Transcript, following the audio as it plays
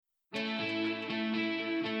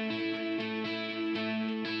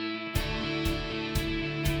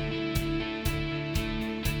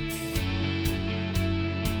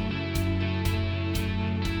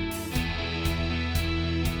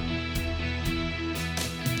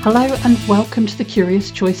Hello and welcome to the Curious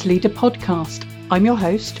Choice Leader podcast. I'm your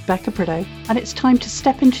host, Becca Prideaux, and it's time to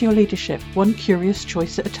step into your leadership one curious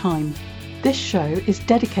choice at a time. This show is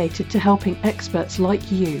dedicated to helping experts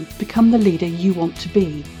like you become the leader you want to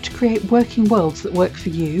be, to create working worlds that work for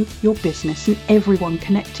you, your business, and everyone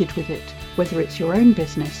connected with it, whether it's your own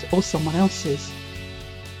business or someone else's.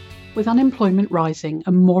 With unemployment rising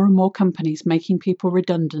and more companies making people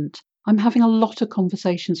redundant, I'm having a lot of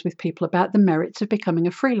conversations with people about the merits of becoming a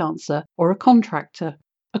freelancer or a contractor.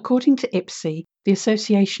 According to IPSE, the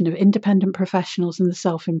Association of Independent Professionals and the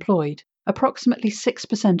Self-Employed, approximately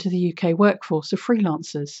 6% of the UK workforce are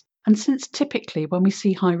freelancers. And since typically when we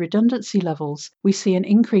see high redundancy levels, we see an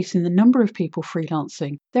increase in the number of people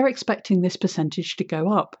freelancing, they're expecting this percentage to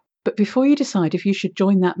go up. But before you decide if you should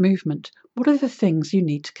join that movement, what are the things you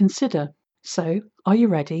need to consider? So, are you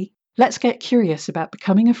ready? Let's get curious about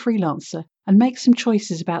becoming a freelancer and make some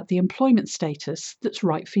choices about the employment status that's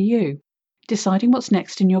right for you. Deciding what's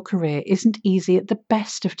next in your career isn't easy at the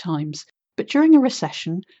best of times, but during a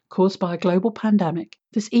recession caused by a global pandemic,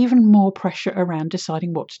 there's even more pressure around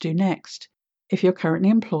deciding what to do next. If you're currently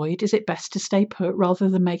employed, is it best to stay put rather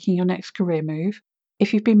than making your next career move?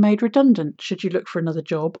 If you've been made redundant, should you look for another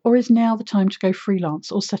job, or is now the time to go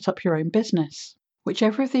freelance or set up your own business?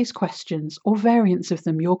 Whichever of these questions, or variants of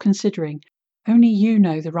them you're considering, only you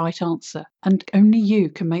know the right answer, and only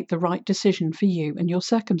you can make the right decision for you and your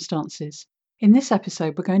circumstances. In this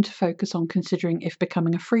episode, we're going to focus on considering if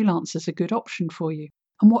becoming a freelancer is a good option for you.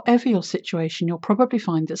 And whatever your situation, you'll probably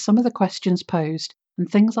find that some of the questions posed and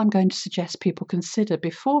things I'm going to suggest people consider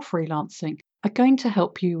before freelancing are going to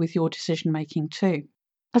help you with your decision making too.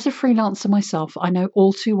 As a freelancer myself, I know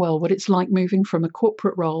all too well what it's like moving from a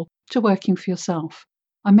corporate role to working for yourself.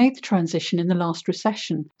 I made the transition in the last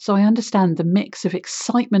recession, so I understand the mix of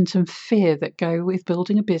excitement and fear that go with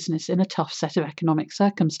building a business in a tough set of economic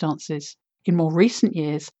circumstances. In more recent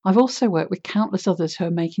years, I've also worked with countless others who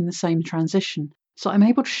are making the same transition, so I'm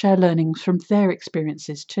able to share learnings from their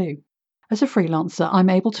experiences too. As a freelancer, I'm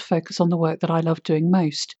able to focus on the work that I love doing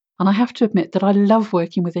most, and I have to admit that I love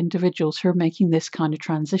working with individuals who are making this kind of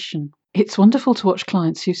transition. It's wonderful to watch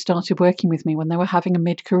clients who started working with me when they were having a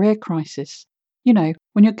mid-career crisis. You know,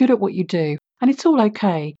 when you're good at what you do, and it's all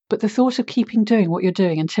okay, but the thought of keeping doing what you're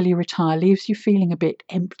doing until you retire leaves you feeling a bit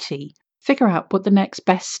empty. Figure out what the next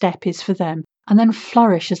best step is for them, and then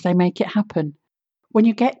flourish as they make it happen. When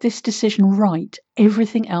you get this decision right,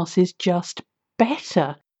 everything else is just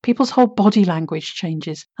better. People's whole body language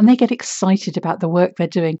changes, and they get excited about the work they're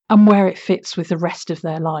doing and where it fits with the rest of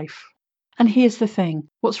their life. And here's the thing,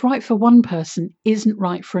 what's right for one person isn't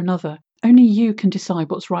right for another. Only you can decide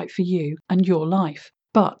what's right for you and your life.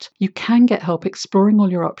 But you can get help exploring all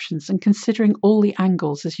your options and considering all the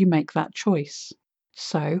angles as you make that choice.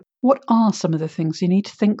 So, what are some of the things you need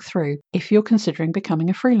to think through if you're considering becoming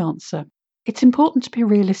a freelancer? It's important to be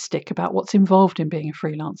realistic about what's involved in being a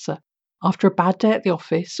freelancer. After a bad day at the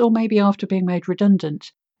office, or maybe after being made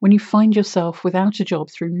redundant, when you find yourself without a job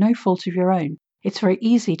through no fault of your own, it's very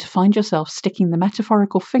easy to find yourself sticking the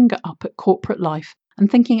metaphorical finger up at corporate life and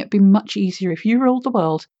thinking it'd be much easier if you ruled the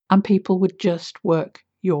world and people would just work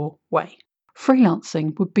your way.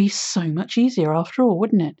 Freelancing would be so much easier after all,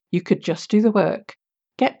 wouldn't it? You could just do the work,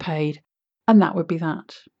 get paid, and that would be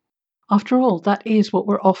that. After all, that is what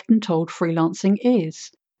we're often told freelancing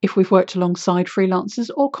is. If we've worked alongside freelancers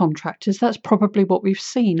or contractors, that's probably what we've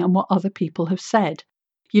seen and what other people have said.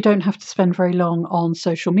 You don't have to spend very long on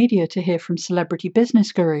social media to hear from celebrity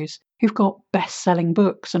business gurus who've got best-selling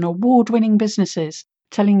books and award-winning businesses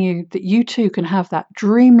telling you that you too can have that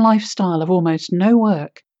dream lifestyle of almost no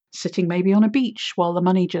work, sitting maybe on a beach while the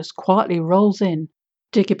money just quietly rolls in.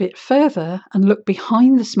 Dig a bit further and look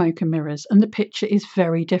behind the smoke and mirrors, and the picture is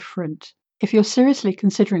very different. If you're seriously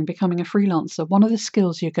considering becoming a freelancer, one of the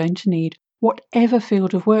skills you're going to need, whatever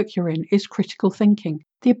field of work you're in, is critical thinking,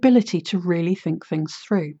 the ability to really think things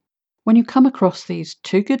through. When you come across these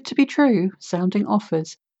too good to be true sounding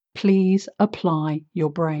offers, please apply your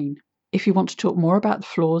brain. If you want to talk more about the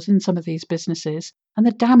flaws in some of these businesses and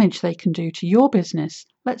the damage they can do to your business,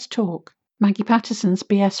 let's talk. Maggie Patterson's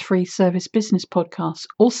BS Free Service Business podcast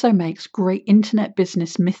also makes great internet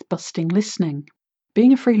business myth-busting listening.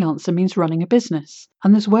 Being a freelancer means running a business,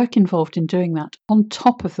 and there's work involved in doing that on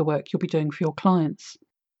top of the work you'll be doing for your clients.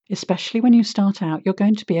 Especially when you start out, you're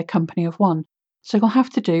going to be a company of one, so you'll have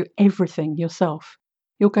to do everything yourself.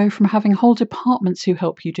 You'll go from having whole departments who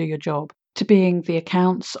help you do your job, to being the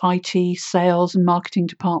accounts, IT, sales and marketing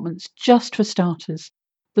departments, just for starters.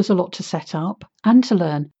 There's a lot to set up and to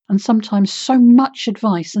learn, and sometimes so much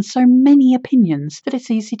advice and so many opinions that it's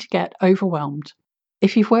easy to get overwhelmed.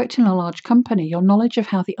 If you've worked in a large company, your knowledge of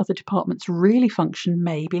how the other departments really function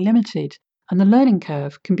may be limited, and the learning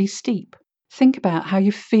curve can be steep. Think about how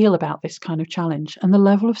you feel about this kind of challenge and the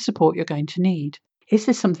level of support you're going to need. Is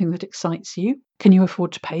this something that excites you? Can you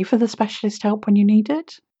afford to pay for the specialist help when you need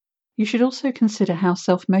it? You should also consider how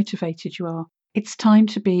self-motivated you are. It's time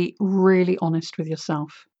to be really honest with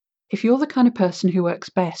yourself. If you're the kind of person who works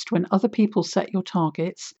best when other people set your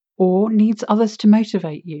targets or needs others to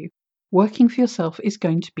motivate you, working for yourself is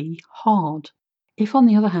going to be hard. If, on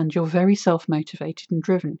the other hand, you're very self-motivated and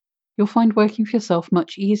driven, you'll find working for yourself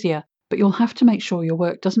much easier, but you'll have to make sure your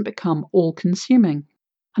work doesn't become all-consuming.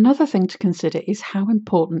 Another thing to consider is how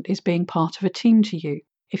important is being part of a team to you.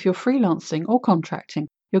 If you're freelancing or contracting,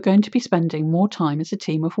 you're going to be spending more time as a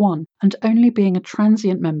team of one and only being a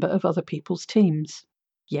transient member of other people's teams.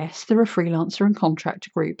 Yes, there are freelancer and contractor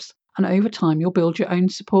groups, and over time you'll build your own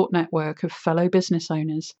support network of fellow business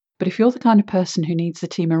owners. But if you're the kind of person who needs the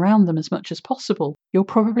team around them as much as possible, you'll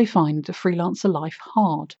probably find the freelancer life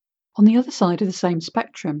hard. On the other side of the same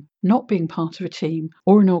spectrum, not being part of a team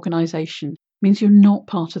or an organisation means you're not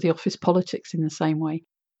part of the office politics in the same way.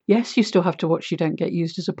 Yes, you still have to watch you don't get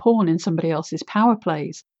used as a pawn in somebody else's power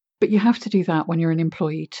plays, but you have to do that when you're an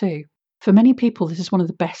employee too. For many people, this is one of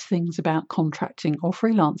the best things about contracting or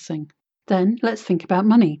freelancing. Then let's think about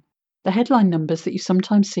money. The headline numbers that you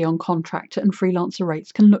sometimes see on contractor and freelancer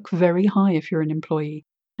rates can look very high if you're an employee,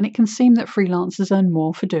 and it can seem that freelancers earn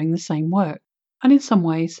more for doing the same work. And in some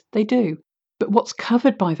ways, they do. But what's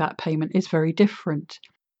covered by that payment is very different.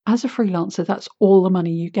 As a freelancer, that's all the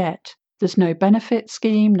money you get. There's no benefit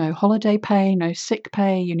scheme, no holiday pay, no sick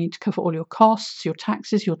pay. You need to cover all your costs, your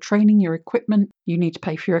taxes, your training, your equipment. You need to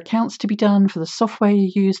pay for your accounts to be done, for the software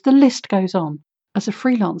you use. The list goes on. As a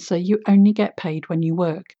freelancer, you only get paid when you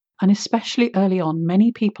work. And especially early on,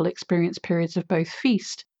 many people experience periods of both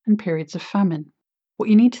feast and periods of famine. What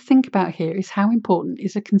you need to think about here is how important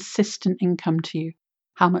is a consistent income to you?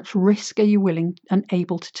 How much risk are you willing and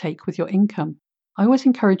able to take with your income? I always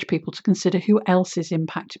encourage people to consider who else is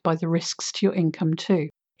impacted by the risks to your income too.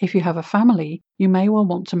 If you have a family, you may well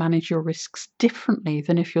want to manage your risks differently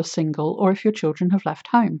than if you're single or if your children have left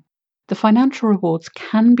home. The financial rewards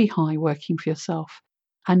can be high working for yourself,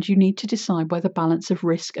 and you need to decide where the balance of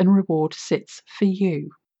risk and reward sits for you.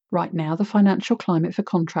 Right now, the financial climate for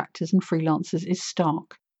contractors and freelancers is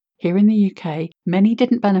stark. Here in the UK, many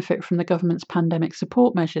didn't benefit from the government's pandemic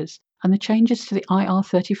support measures, and the changes to the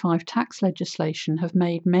IR35 tax legislation have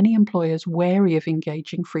made many employers wary of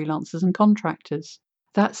engaging freelancers and contractors.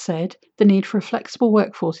 That said, the need for a flexible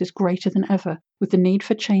workforce is greater than ever, with the need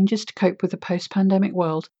for changes to cope with the post-pandemic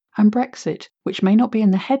world and Brexit, which may not be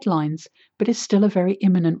in the headlines, but is still a very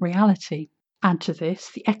imminent reality. Add to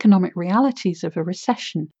this the economic realities of a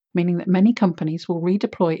recession, meaning that many companies will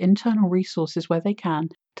redeploy internal resources where they can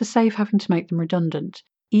to save having to make them redundant,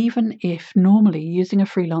 even if normally using a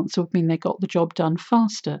freelancer would mean they got the job done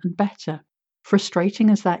faster and better. Frustrating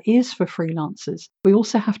as that is for freelancers, we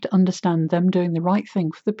also have to understand them doing the right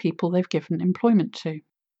thing for the people they've given employment to.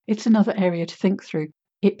 It's another area to think through.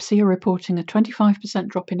 IPSE are reporting a 25%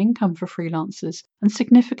 drop in income for freelancers and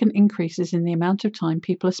significant increases in the amount of time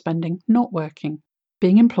people are spending not working.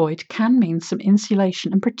 Being employed can mean some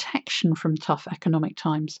insulation and protection from tough economic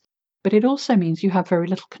times, but it also means you have very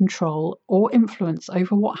little control or influence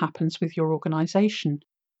over what happens with your organisation.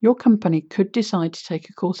 Your company could decide to take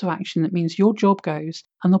a course of action that means your job goes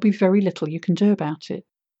and there'll be very little you can do about it.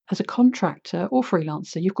 As a contractor or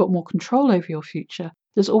freelancer, you've got more control over your future.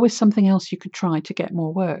 There's always something else you could try to get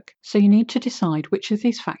more work. So you need to decide which of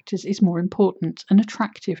these factors is more important and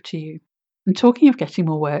attractive to you. And talking of getting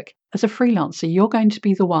more work, as a freelancer, you're going to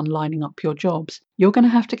be the one lining up your jobs. You're going to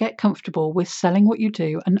have to get comfortable with selling what you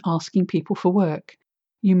do and asking people for work.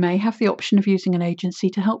 You may have the option of using an agency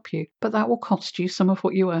to help you, but that will cost you some of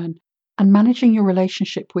what you earn. And managing your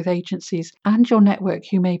relationship with agencies and your network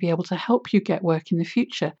who may be able to help you get work in the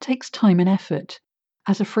future takes time and effort.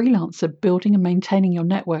 As a freelancer, building and maintaining your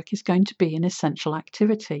network is going to be an essential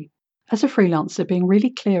activity. As a freelancer, being really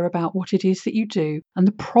clear about what it is that you do and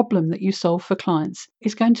the problem that you solve for clients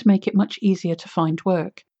is going to make it much easier to find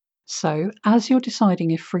work. So, as you're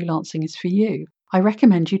deciding if freelancing is for you, I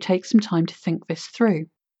recommend you take some time to think this through.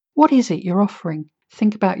 What is it you're offering?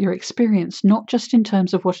 Think about your experience not just in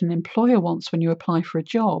terms of what an employer wants when you apply for a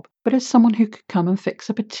job, but as someone who could come and fix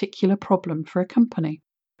a particular problem for a company.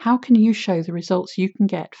 How can you show the results you can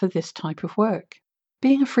get for this type of work?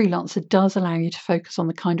 Being a freelancer does allow you to focus on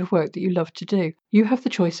the kind of work that you love to do. You have the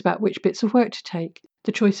choice about which bits of work to take,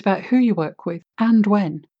 the choice about who you work with, and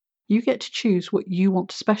when. You get to choose what you want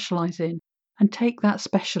to specialise in, and take that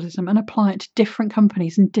specialism and apply it to different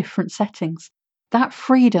companies and different settings. That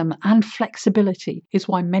freedom and flexibility is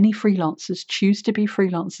why many freelancers choose to be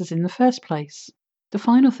freelancers in the first place. The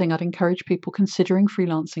final thing I'd encourage people considering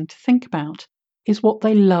freelancing to think about is what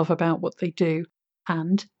they love about what they do,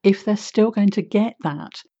 and if they're still going to get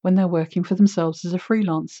that when they're working for themselves as a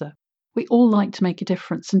freelancer. We all like to make a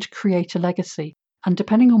difference and to create a legacy, and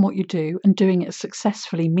depending on what you do and doing it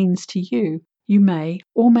successfully means to you, you may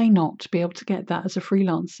or may not be able to get that as a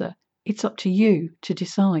freelancer. It's up to you to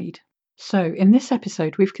decide. So, in this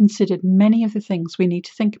episode, we've considered many of the things we need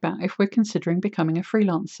to think about if we're considering becoming a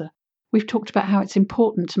freelancer. We've talked about how it's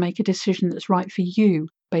important to make a decision that's right for you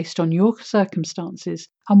based on your circumstances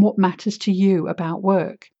and what matters to you about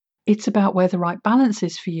work. It's about where the right balance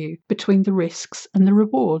is for you between the risks and the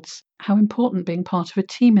rewards, how important being part of a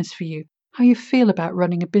team is for you, how you feel about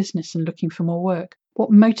running a business and looking for more work,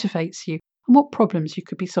 what motivates you, and what problems you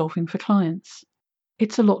could be solving for clients.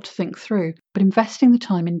 It's a lot to think through, but investing the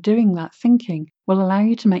time in doing that thinking will allow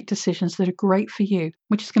you to make decisions that are great for you,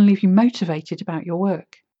 which is going to leave you motivated about your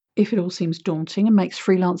work. If it all seems daunting and makes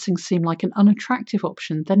freelancing seem like an unattractive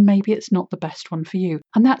option, then maybe it's not the best one for you.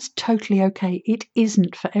 And that's totally okay. It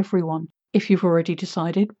isn't for everyone. If you've already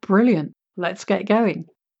decided, brilliant, let's get going.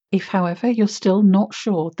 If, however, you're still not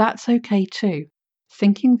sure, that's okay too.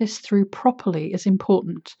 Thinking this through properly is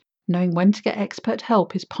important. Knowing when to get expert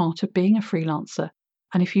help is part of being a freelancer.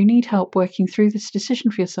 And if you need help working through this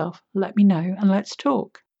decision for yourself, let me know and let's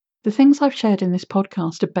talk. The things I've shared in this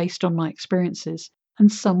podcast are based on my experiences,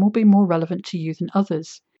 and some will be more relevant to you than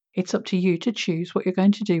others. It's up to you to choose what you're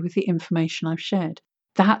going to do with the information I've shared.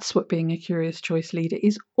 That's what being a curious choice leader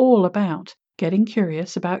is all about, getting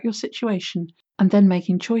curious about your situation and then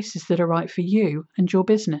making choices that are right for you and your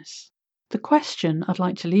business. The question I'd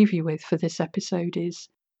like to leave you with for this episode is,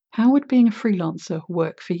 how would being a freelancer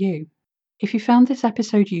work for you? If you found this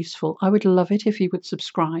episode useful, I would love it if you would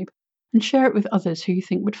subscribe and share it with others who you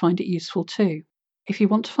think would find it useful too. If you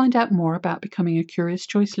want to find out more about becoming a Curious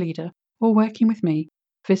Choice Leader or working with me,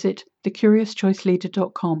 visit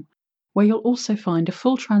thecuriouschoiceleader.com, where you'll also find a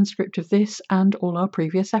full transcript of this and all our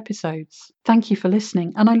previous episodes. Thank you for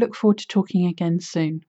listening, and I look forward to talking again soon.